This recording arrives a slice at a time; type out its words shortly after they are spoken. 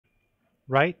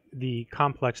Write the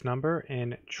complex number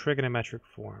in trigonometric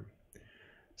form.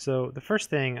 So the first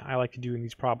thing I like to do in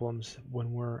these problems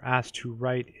when we're asked to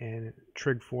write in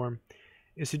trig form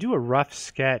is to do a rough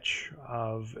sketch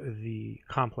of the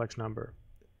complex number.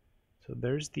 So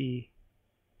there's the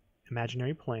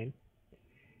imaginary plane,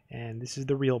 and this is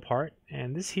the real part,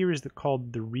 and this here is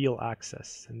called the real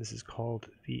axis, and this is called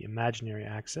the imaginary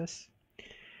axis.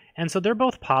 And so they're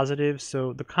both positive,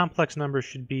 so the complex number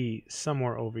should be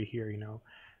somewhere over here,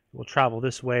 We'll travel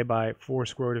this way by 4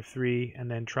 square root of 3, and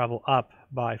then travel up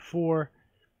by 4.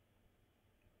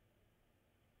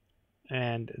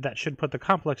 And that should put the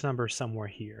complex number somewhere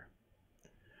here.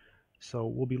 So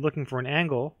we'll be looking for an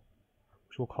angle,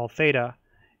 which we'll call theta,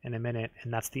 in a minute,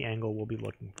 and that's the angle we'll be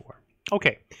looking for.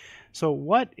 Okay, so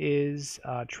what is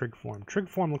trig form? Trig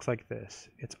form looks like this.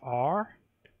 It's r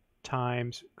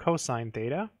times cosine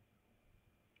theta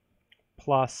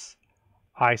plus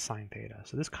I sine theta.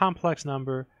 So this complex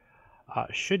number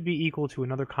should be equal to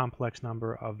another complex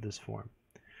number of this form.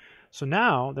 So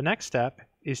now the next step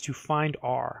is to find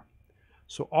r.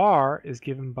 So r is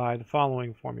given by the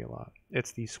following formula.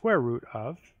 It's the square root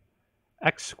of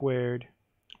x squared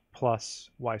plus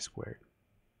y squared.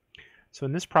 So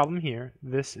in this problem here,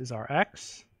 this is our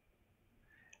x,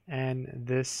 and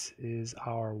this is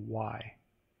our y.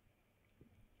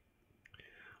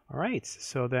 All right,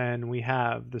 so then we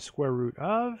have the square root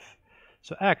of,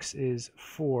 so x is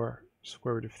 4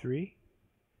 square root of 3,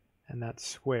 and that's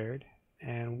squared,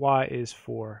 and y is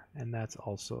 4, and that's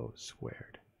also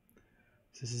squared.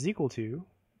 So this is equal to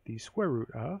the square root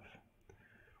of,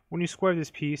 when you square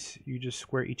this piece, you just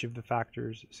square each of the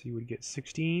factors, so you would get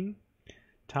 16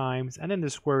 times, and then the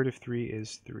square root of 3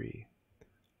 is 3,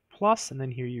 plus, and then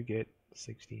here you get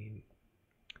 16.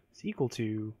 It's equal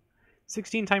to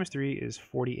 16 times 3 is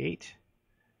 48,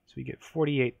 so we get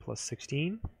 48 plus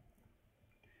 16.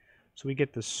 So we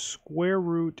get the square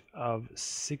root of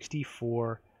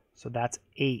 64, so that's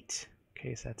 8.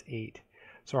 Okay, so that's 8.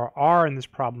 So our r in this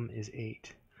problem is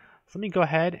 8. So let me go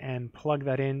ahead and plug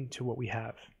that into what we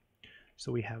have.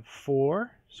 So we have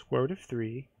 4 square root of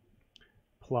 3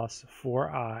 plus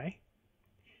 4i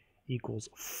equals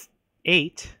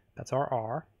 8, that's our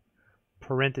r,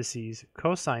 parentheses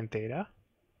cosine theta,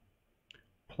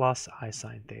 plus I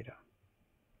sine theta.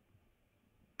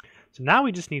 So now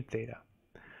we just need theta.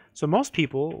 So most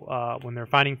people, when they're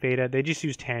finding theta, they just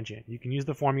use tangent. You can use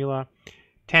the formula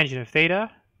tangent of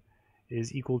theta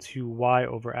is equal to y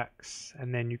over x.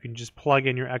 And then you can just plug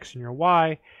in your x and your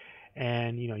y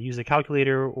and use a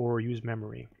calculator or use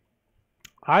memory.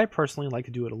 I personally like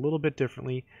to do it a little bit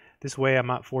differently. This way I'm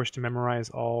not forced to memorize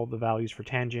all the values for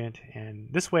tangent, and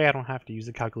this way I don't have to use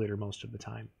a calculator most of the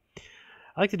time.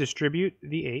 I like to distribute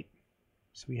the 8.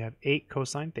 So we have 8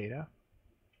 cosine theta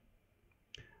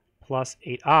plus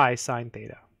 8i sine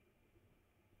theta.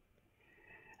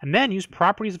 And then use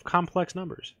properties of complex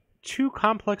numbers. Two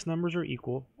complex numbers are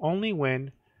equal only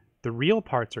when the real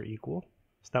parts are equal.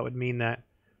 So that would mean that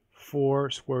 4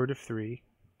 square root of 3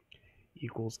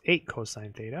 equals 8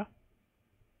 cosine theta.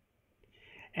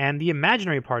 And the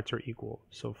imaginary parts are equal.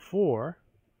 So 4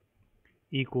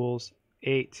 equals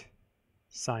 8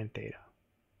 sine theta.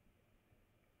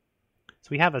 So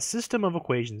we have a system of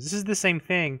equations. This is the same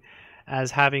thing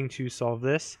as having to solve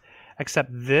this,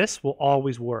 except this will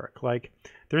always work. Like,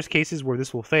 there's cases where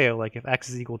this will fail, like if x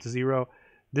is equal to 0,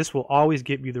 this will always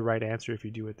give you the right answer if you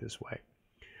do it this way.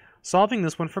 Solving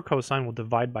this one for cosine, we'll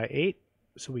divide by 8,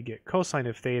 so we get cosine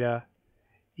of theta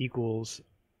equals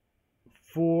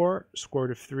 4 square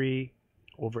root of 3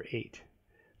 over 8.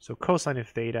 So cosine of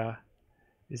theta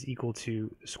is equal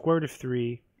to the square root of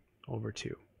 3 over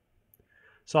 2.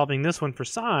 Solving this one for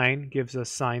sine gives us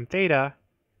sine theta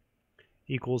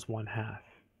equals 1/2.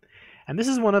 And this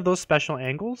is one of those special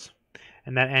angles,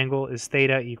 and that angle is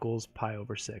theta equals pi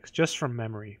over 6, just from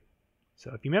memory.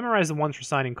 So if you memorize the ones for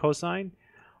sine and cosine,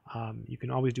 you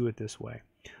can always do it this way.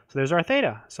 So there's our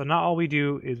theta. So now all we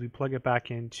do is we plug it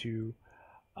back into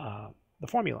the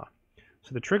formula.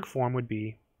 So the trig form would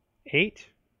be 8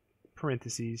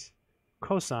 parentheses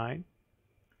cosine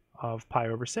of pi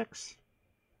over 6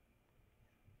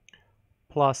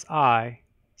 plus I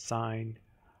sine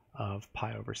of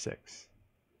pi over 6.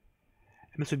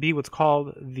 And this would be what's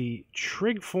called the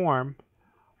trig form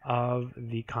of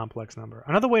the complex number.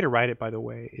 Another way to write it, by the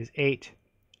way, is 8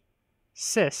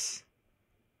 cis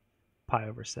pi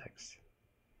over 6.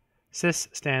 Cis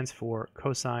stands for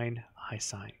cosine I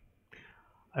sine.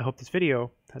 I hope this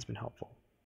video has been helpful.